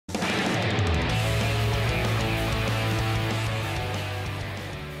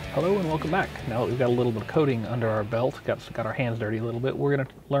Hello and welcome back. Now that we've got a little bit of coding under our belt, got our hands dirty a little bit, we're going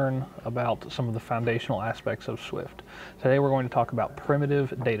to learn about some of the foundational aspects of Swift. Today we're going to talk about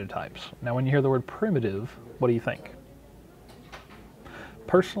primitive data types. Now when you hear the word primitive, what do you think?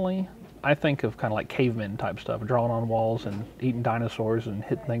 Personally, I think of kind of like cavemen type stuff, drawing on walls and eating dinosaurs and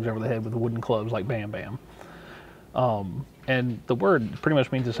hitting things over the head with wooden clubs like Bam Bam. And the word pretty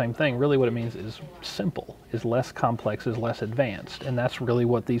much means the same thing. Really what it means is simple, is less complex, is less advanced. And that's really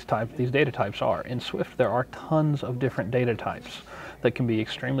what these data types are. In Swift, there are tons of different data types that can be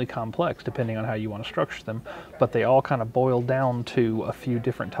extremely complex depending on how you want to structure them, but they all kind of boil down to a few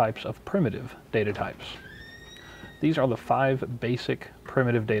different types of primitive data types. These are the 5 basic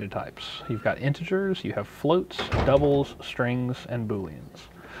primitive data types. You've got integers, you have floats, doubles, strings, and booleans.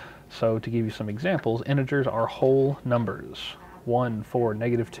 So to give you some examples, integers are whole numbers, 1, 4,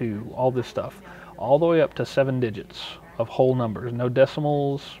 -2, all this stuff, all the way up to 7 digits of whole numbers, no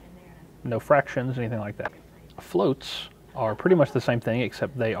decimals, no fractions, anything like that. Floats are pretty much the same thing,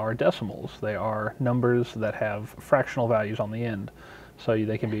 except they are decimals. They are numbers that have fractional values on the end. So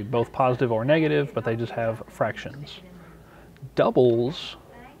they can be both positive or negative, but they just have fractions. Doubles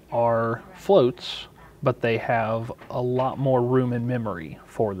are floats, but they have a lot more room in memory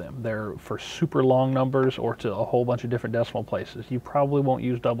for them. They're for super long numbers or to a whole bunch of different decimal places. You probably won't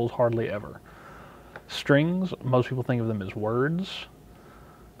use doubles hardly ever. Strings, most people think of them as words,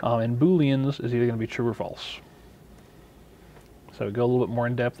 and booleans is either going to be true or false. So to go a little bit more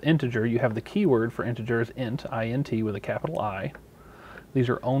in depth, integer, you have the keyword for integer is int, int with a capital I. These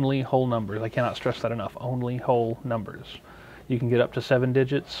are only whole numbers. I cannot stress that enough, only whole numbers. You can get up to 7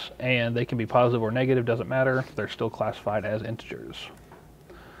 digits, and they can be positive or negative, doesn't matter. They're still classified as integers.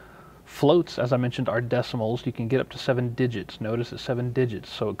 Floats, as I mentioned, are decimals. You can get up to 7 digits. Notice it's 7 digits,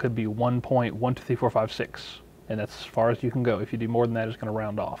 so it could be 1.1234566, and that's as far as you can go. If you do more than that, it's going to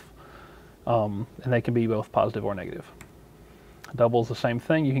round off. And they can be both positive or negative. Doubles, the same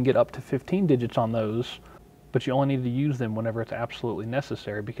thing. You can get up to 15 digits on those, but you only need to use them whenever it's absolutely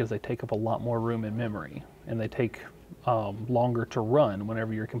necessary because they take up a lot more room in memory, and they take longer to run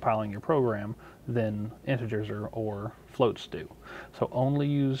whenever you're compiling your program than integers or floats do. So only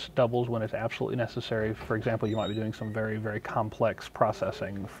use doubles when it's absolutely necessary. For example, you might be doing some very, very complex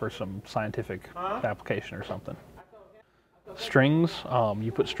processing for some scientific application or something. Strings,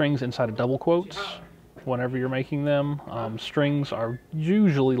 you put strings inside of double quotes whenever you're making them. Strings are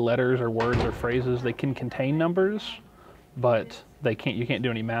usually letters or words or phrases. They can contain numbers, but you can't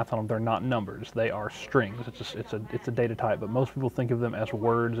do any math on them. They're not numbers. They are strings. It's a data type, but most people think of them as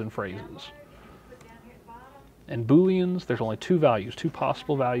words and phrases. And booleans, there's only 2 values, 2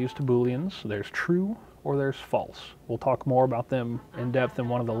 possible values to booleans. There's true or there's false. We'll talk more about them in depth in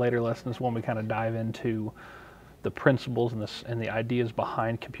one of the later lessons when we kind of dive into the principles and the ideas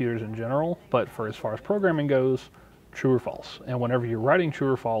behind computers in general. But for as far as programming goes, true or false. And whenever you're writing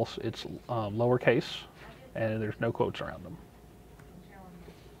true or false, it's lowercase, and there's no quotes around them.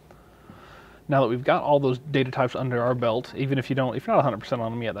 Now that we've got all those data types under our belt, even if you're not 100%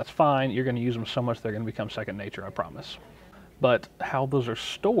 on them yet, that's fine. You're going to use them so much they're going to become second nature, I promise. But how those are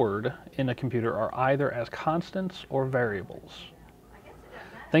stored in a computer are either as constants or variables.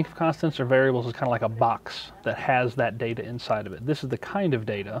 Think of constants or variables as kind of like a box that has that data inside of it. This is the kind of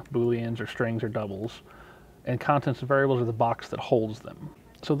data, booleans or strings or doubles, and constants and variables are the box that holds them.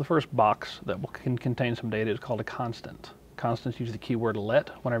 So the first box that can contain some data is called a constant. Constants use the keyword let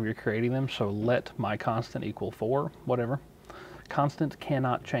whenever you're creating them, so let my constant equal 4, whatever. Constants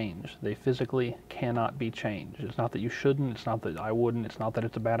cannot change. They physically cannot be changed. It's not that you shouldn't, it's not that I wouldn't, it's not that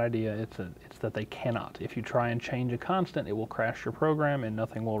it's a bad idea, it's that they cannot. If you try and change a constant, it will crash your program and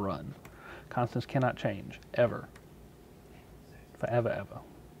nothing will run. Constants cannot change, ever. Forever, ever.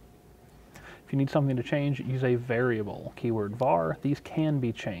 If you need something to change, use a variable, keyword var. These can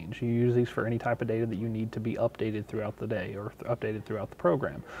be changed. You use these for any type of data that you need to be updated throughout the day or updated throughout the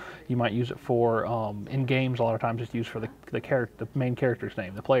program. You might use it for, in games, a lot of times it's used for the main character's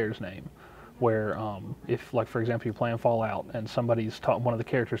name, the player's name, where if, like, for example, you're playing Fallout and one of the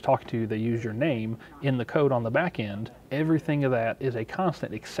characters talking to you, they use your name in the code on the back end, everything of that is a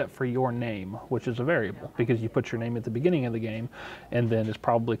constant except for your name, which is a variable, because you put your name at the beginning of the game, and then it's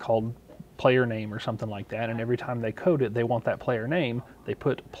probably called player name or something like that, and every time they code it, they want that player name, they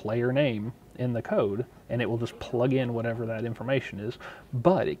put player name in the code, and it will just plug in whatever that information is.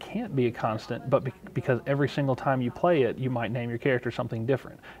 But it can't be a constant, because every single time you play it, you might name your character something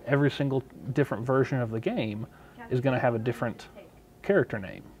different. Every single different version of the game is going to have a different character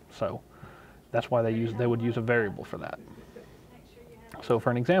name, so that's why they would use a variable for that. So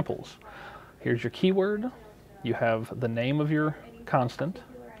for an examples, here's your keyword, you have the name of your constant,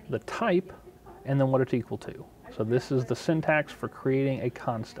 the type, and then what it's equal to. So this is the syntax for creating a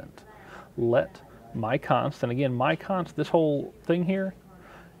constant. Let my const, and again, my const, this whole thing here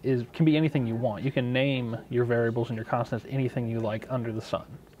can be anything you want. You can name your variables and your constants anything you like under the sun.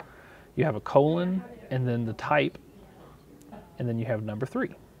 You have a colon, and then the type, and then you have number 3.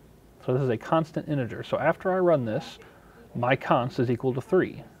 So this is a constant integer. So after I run this, my const is equal to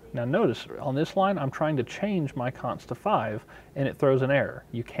 3. Now notice, on this line, I'm trying to change my const to 5, and it throws an error.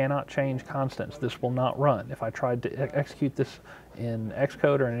 You cannot change constants. This will not run. If I tried to execute this in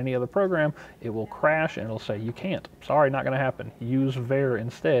Xcode or in any other program, it will crash, and it'll say, you can't. Sorry, not going to happen. Use var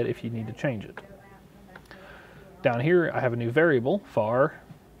instead if you need to change it. Down here, I have a new variable, var,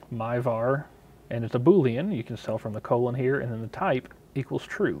 my var, and it's a Boolean. You can tell from the colon here, and then the type equals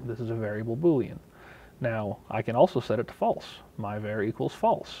true. This is a variable Boolean. Now, I can also set it to false. My var equals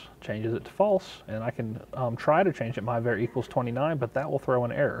false. Changes it to false, and I can try to change it my var equals 29, but that will throw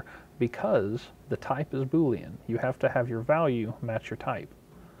an error because the type is Boolean. You have to have your value match your type.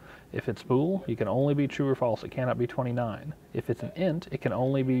 If it's bool, you can only be true or false. It cannot be 29. If it's an int, it can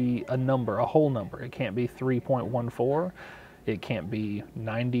only be a number, a whole number. It can't be 3.14. It can't be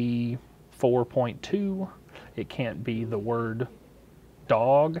 94.2. It can't be the word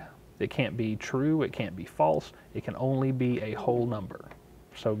dog. It can't be true, it can't be false, it can only be a whole number.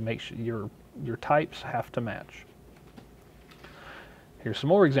 So make sure your types have to match. Here's some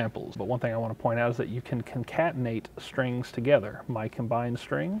more examples, but one thing I want to point out is that you can concatenate strings together. My combined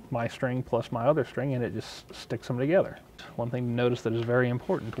string, my string plus my other string, and it just sticks them together. One thing to notice that is very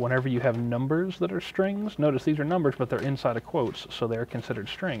important, whenever you have numbers that are strings, notice these are numbers, but they're inside of quotes, so they're considered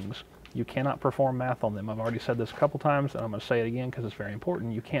strings. You cannot perform math on them. I've already said this a couple times, and I'm going to say it again because it's very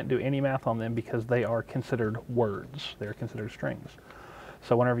important. You can't do any math on them because they are considered words. They're considered strings.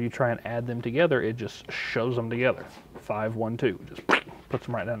 So whenever you try and add them together, it just shows them together. 5, 1, 2. Just puts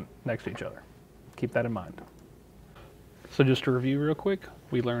them right down next to each other. Keep that in mind. So just to review real quick,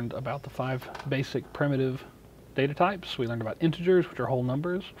 we learned about the 5 basic primitive data types. We learned about integers, which are whole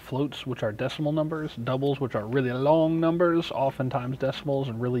numbers, floats, which are decimal numbers, doubles, which are really long numbers, oftentimes decimals,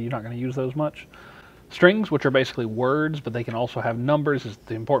 and really you're not going to use those much. Strings, which are basically words, but they can also have numbers.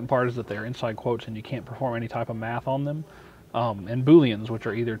 The important part is that they're inside quotes and you can't perform any type of math on them. And Booleans, which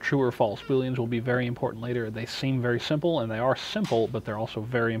are either true or false. Booleans will be very important later. They seem very simple, and they are simple, but they're also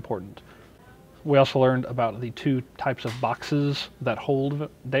very important. We also learned about the 2 types of boxes that hold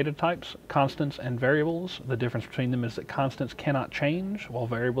data types, constants and variables. The difference between them is that constants cannot change, while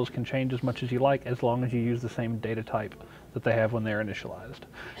variables can change as much as you like as long as you use the same data type that they have when they're initialized.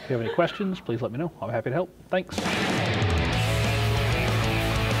 If you have any questions, please let me know. I'll be happy to help. Thanks.